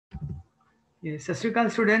Yes, Sat Sri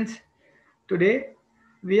Akal students. Today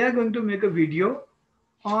we are going to make a video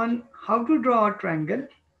on how to draw a triangle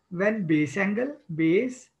when base angle,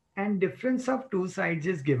 base and difference of two sides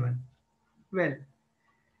is given. Well,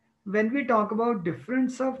 when we talk about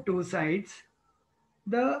difference of two sides,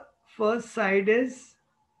 the first side is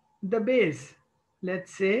the base.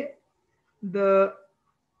 Let's say the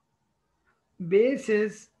base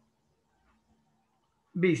is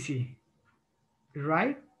BC,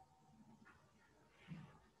 right?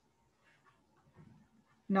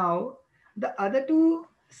 Now, the other two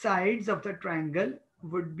sides of the triangle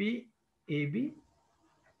would be AB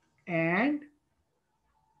and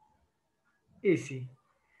AC.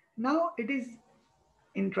 Now, it is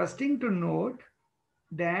interesting to note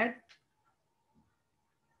that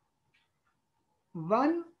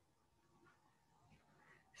one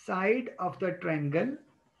side of the triangle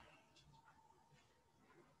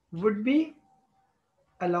would be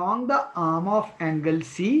along the arm of angle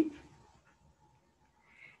C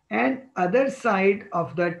and other side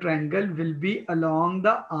of the triangle will be along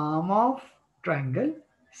the arm of triangle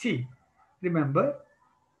C. Remember,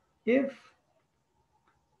 if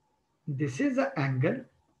this is an angle,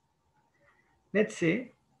 let's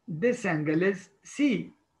say this angle is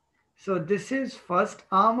C. So this is first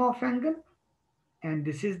arm of angle and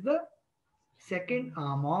this is the second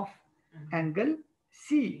arm of angle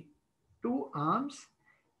C. Two arms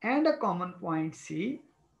and a common point C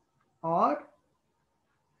or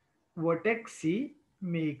vertex C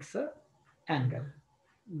makes a angle,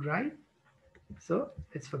 right? So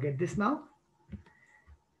let's forget this now.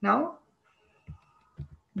 Now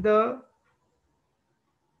the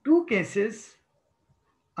two cases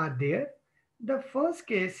are there. The first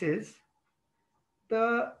case is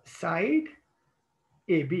the side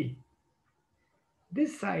AB.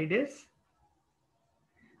 This side is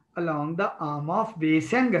along the arm of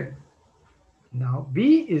base angle. Now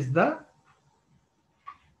B is the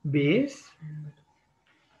base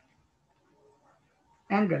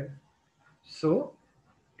angle. So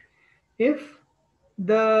if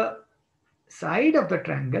the side of the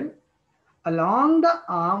triangle along the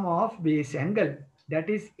arm of base angle, that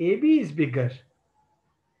is AB is bigger.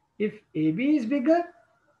 If AB is bigger,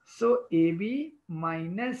 so AB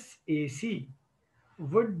minus AC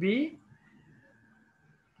would be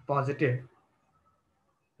positive,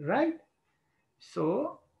 right?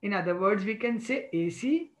 So in other words, we can say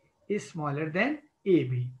AC is smaller than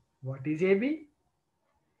AB. What is AB?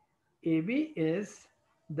 AB is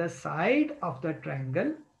the side of the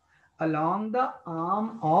triangle along the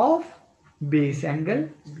arm of base angle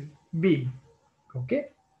B. Okay.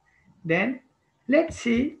 Then let's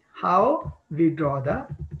see how we draw the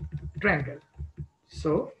triangle.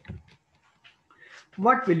 So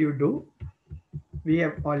what will you do? We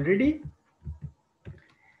have already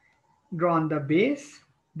drawn the base.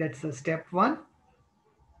 That's the step 1.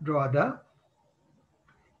 Draw the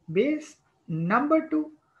base. Number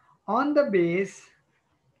 2, on the base,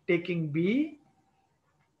 taking B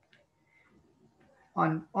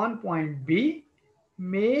on point B,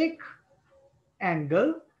 make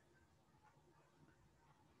angle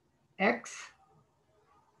X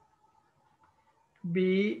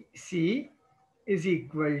BC is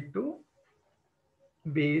equal to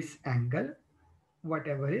base angle,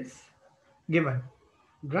 whatever is given,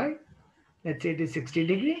 right? Let's say it is 60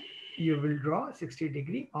 degree. You will draw 60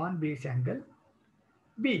 degree on base angle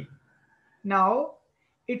B. Now,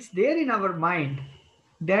 it's there in our mind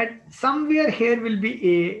that somewhere here will be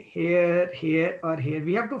A, here, or here.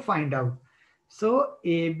 We have to find out. So,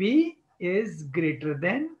 AB is greater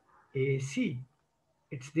than AC.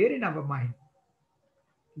 It's there in our mind.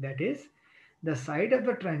 That is, the side of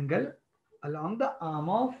the triangle along the arm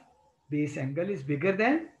of base angle is bigger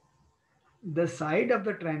than the side of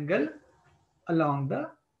the triangle along the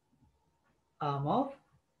arm of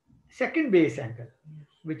second base angle,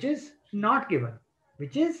 which is not given.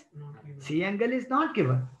 Which is C angle is not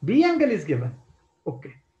given. B angle is given.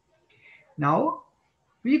 Okay. Now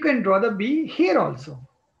we can draw the B here also.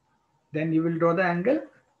 Then you will draw the angle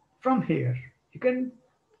from here. You can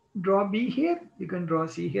draw B here. You can draw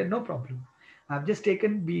C here. No problem. I've just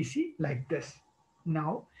taken BC like this.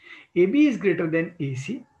 Now AB is greater than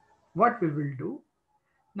AC. What we will do?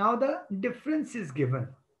 Now the difference is given.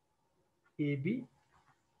 AB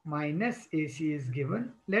minus AC is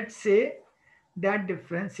given. Let's say that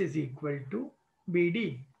difference is equal to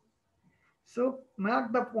BD. So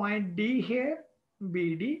mark the point D here.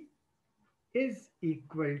 BD is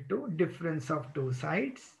equal to difference of two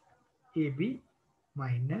sides, AB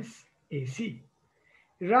minus AC.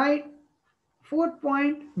 Right? Fourth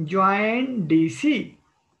point, join DC.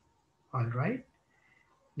 All right.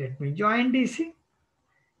 Let me join DC.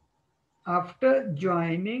 After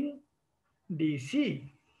joining DC,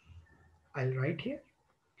 I'll write here,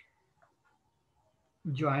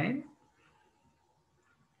 join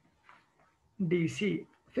DC.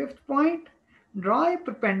 Fifth point, draw a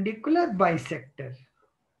perpendicular bisector.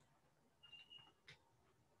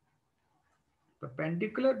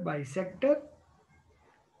 Perpendicular bisector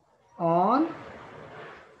on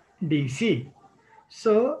DC.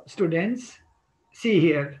 So students, see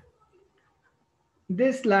here,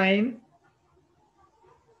 this line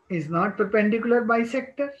is not perpendicular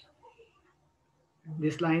bisector.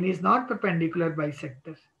 This line is not perpendicular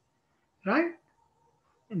bisector, right?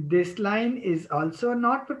 This line is also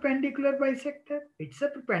not perpendicular bisector. It's a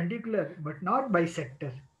perpendicular but not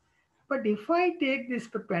bisector. But if I take this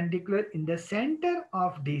perpendicular in the center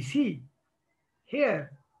of DC,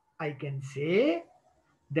 here I can say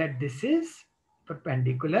that this is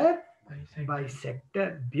perpendicular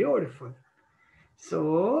bisector. Beautiful.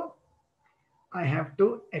 So I have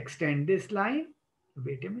to extend this line.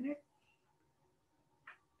 Wait a minute.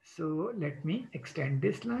 So let me extend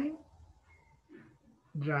this line.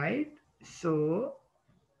 Right. So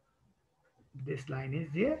this line is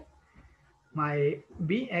there. My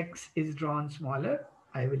BX is drawn smaller.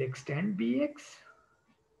 I will extend BX.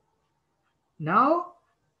 Now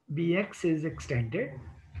BX is extended.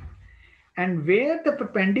 And where the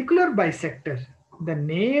perpendicular bisector, the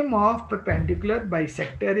name of perpendicular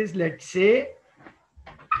bisector is, let's say,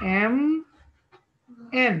 MN.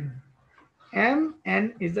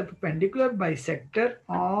 MN is the perpendicular bisector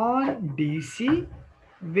on DC,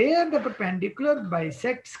 where the perpendicular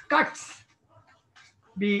bisects cuts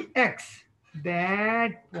BX.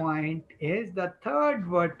 That point is the third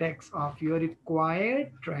vertex of your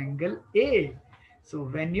required triangle A. So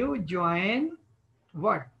when you join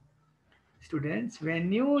what? Students,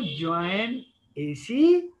 when you join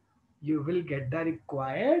AC, you will get the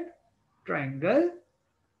required triangle.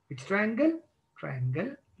 Which triangle?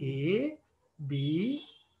 Triangle A, B,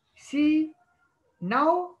 C.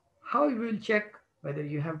 Now, how you will check whether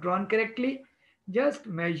you have drawn correctly? Just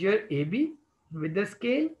measure AB with the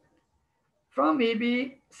scale. From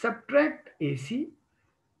AB, subtract AC.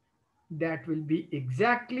 That will be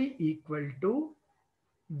exactly equal to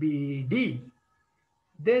BD.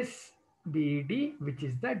 This BD, which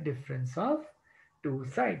is the difference of two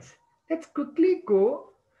sides. Let's quickly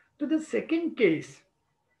go to the second case.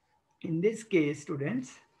 In this case,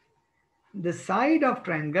 students, the side of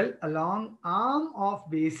triangle along arm of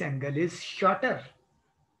base angle is shorter,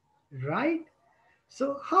 right?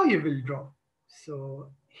 So how you will draw?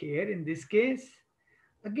 So here in this case,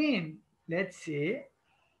 again, let's say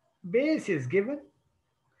base is given.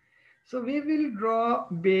 So we will draw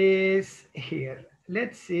base here.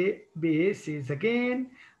 Let's say base is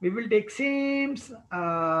again, we will take same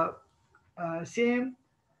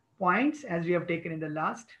points as we have taken in the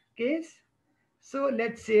last case. So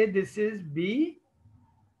let's say this is BC.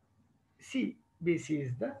 BC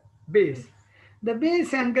is the base. The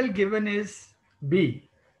base angle given is B.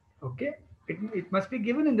 Okay. It must be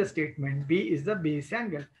given in the statement. B is the base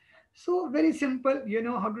angle. So very simple. You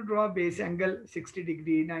know how to draw base angle, 60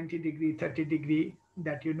 degree, 90 degree, 30 degree,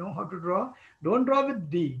 that you know how to draw. Don't draw with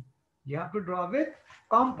D. You have to draw with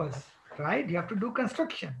compass, right? You have to do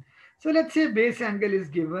construction. So let's say base angle is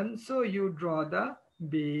given. So you draw the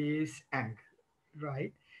base angle,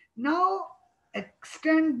 right? Now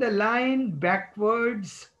extend the line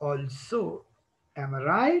backwards also. Am I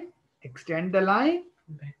right? Extend the line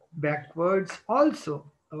backwards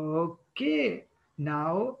also. Okay.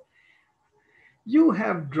 Now you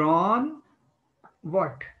have drawn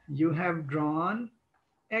what? You have drawn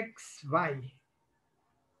XY.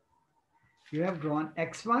 You have drawn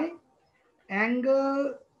XY.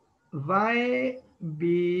 Angle YBC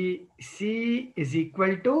is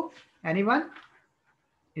equal to, anyone?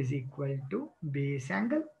 Is equal to base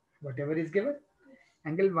angle, whatever is given.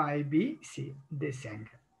 Angle YBC, this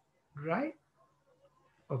angle, right?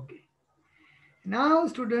 Okay. Now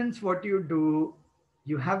students, what you do,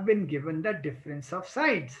 you have been given the difference of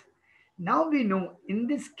sides. Now we know in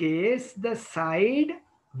this case, the side,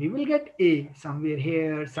 we will get A somewhere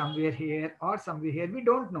here, or somewhere here, we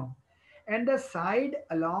don't know. And the side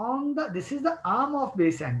along the, this is the arm of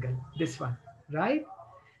base angle, this one, right?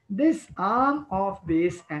 This arm of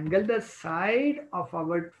base angle, the side of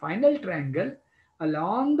our final triangle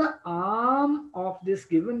along the arm of this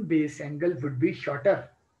given base angle would be shorter,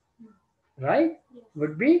 right? Yes.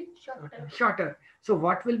 Would be shorter. So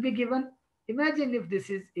what will be given? Imagine if this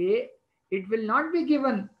is A, it will not be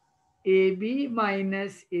given AB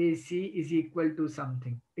minus AC is equal to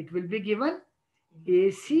something. It will be given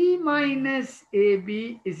AC minus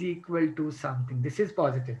AB is equal to something. This is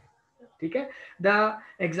positive. Okay? The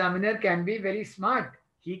examiner can be very smart.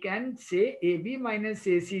 He can say AB minus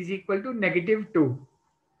AC is equal to -2.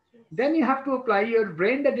 Then you have to apply your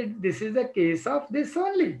brain that this is the case of this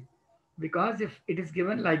only. Because if it is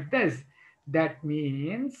given like this, that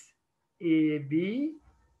means AB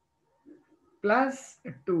plus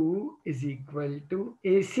 2 is equal to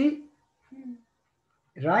AC,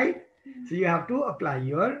 right? So you have to apply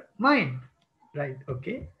your mind, right?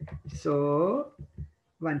 Okay. So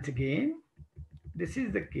once again, this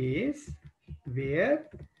is the case where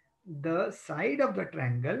the side of the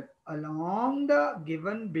triangle along the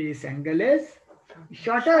given base angle is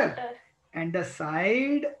shorter, and the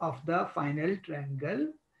side of the final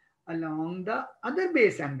triangle along the other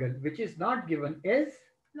base angle, which is not given, is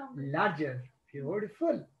larger.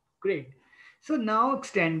 Beautiful. Great. So now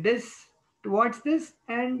extend this towards this,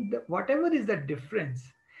 and whatever is the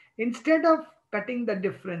difference, instead of cutting the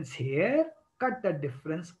difference here, cut the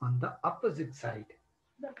difference on the opposite side,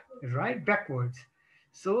 right? Backwards.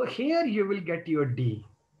 So here you will get your D.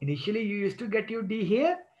 Initially you used to get your D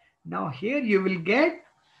here. Now here you will get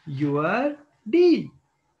your D.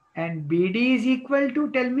 And BD is equal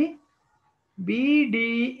to, tell me,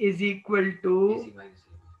 BD is equal to,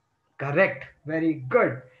 correct, very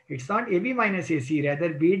good. It's not AB minus AC, rather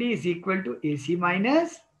BD is equal to AC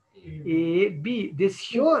minus AB. This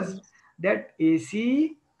shows that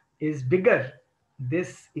AC is bigger.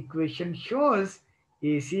 This equation shows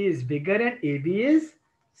AC is bigger and AB is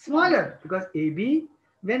smaller, because AB,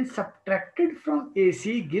 when subtracted from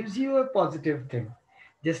AC, gives you a positive thing.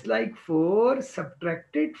 Just like 4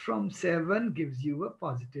 subtracted from 7 gives you a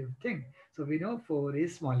positive thing. So we know 4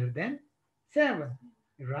 is smaller than 7,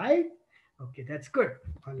 right? Okay, that's good.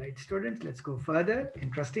 All right, students, let's go further.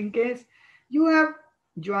 Interesting case. You have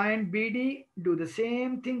joined BD. Do the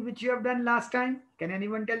same thing which you have done last time. Can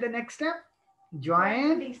anyone tell the next step?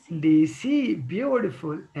 Join DC.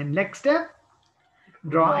 Beautiful. And next step?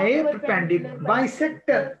 Draw a perpendicular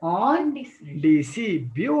bisector on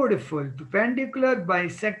DC. Beautiful. Perpendicular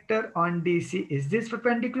bisector on DC. Is this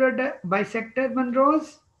perpendicular bisector,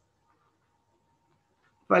 Manrose?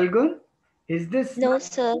 Falgun? Is this? No,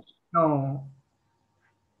 sir. No.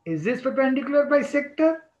 Is this perpendicular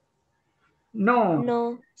bisector? No.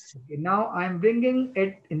 No. Okay, now I'm bringing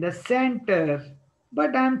it in the center,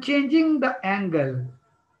 but I'm changing the angle.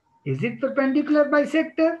 Is it perpendicular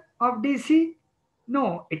bisector of DC?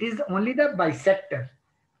 No, it is only the bisector.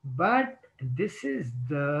 But this is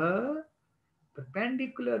the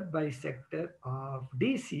perpendicular bisector of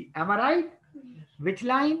DC. Am I right? Which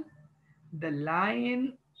line? The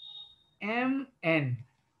line MN.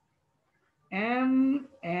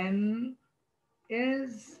 MN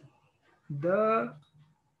is the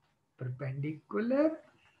perpendicular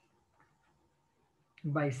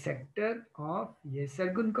bisector of, yes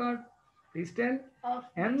sir Gunkar, please tell.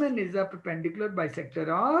 MN is a perpendicular bisector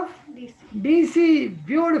of DC.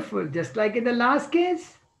 Beautiful. Just like in the last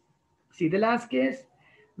case. See the last case.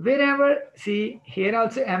 Wherever, see here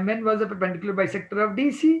also MN was a perpendicular bisector of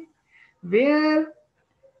DC. Where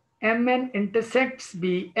MN intersects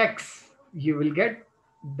BX, you will get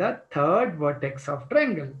the third vertex of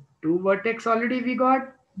triangle. Two vertex already we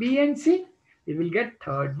got, B and C. We will get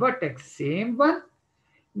third vertex, same one.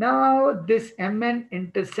 Now this MN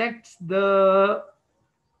intersects the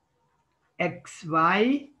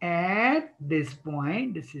XY at this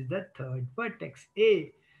point. This is the third vertex,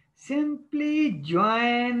 A. Simply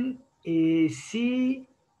join AC.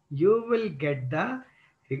 You will get the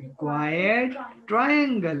required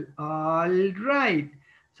triangle. All right.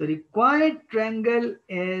 So required triangle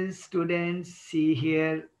is, students, see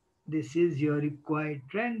here. This is your required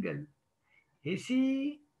triangle.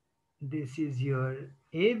 AC, this is your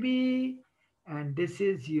AB, and this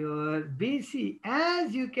is your BC.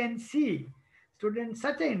 As you can see, students,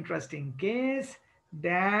 such an interesting case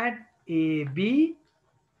that AB,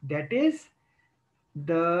 that is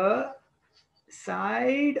the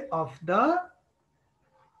side of the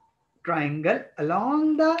triangle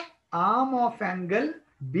along the arm of angle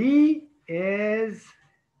B is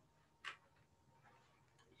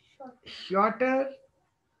shorter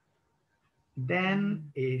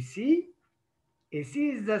than AC. AC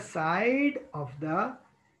is the side of the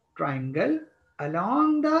triangle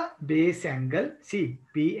along the base angle. See,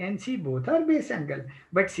 B and C both are base angle,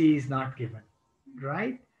 but C is not given,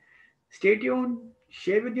 right? Stay tuned,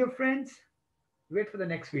 share with your friends, wait for the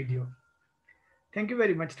next video. Thank you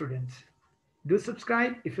very much, students. Do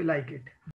subscribe if you like it.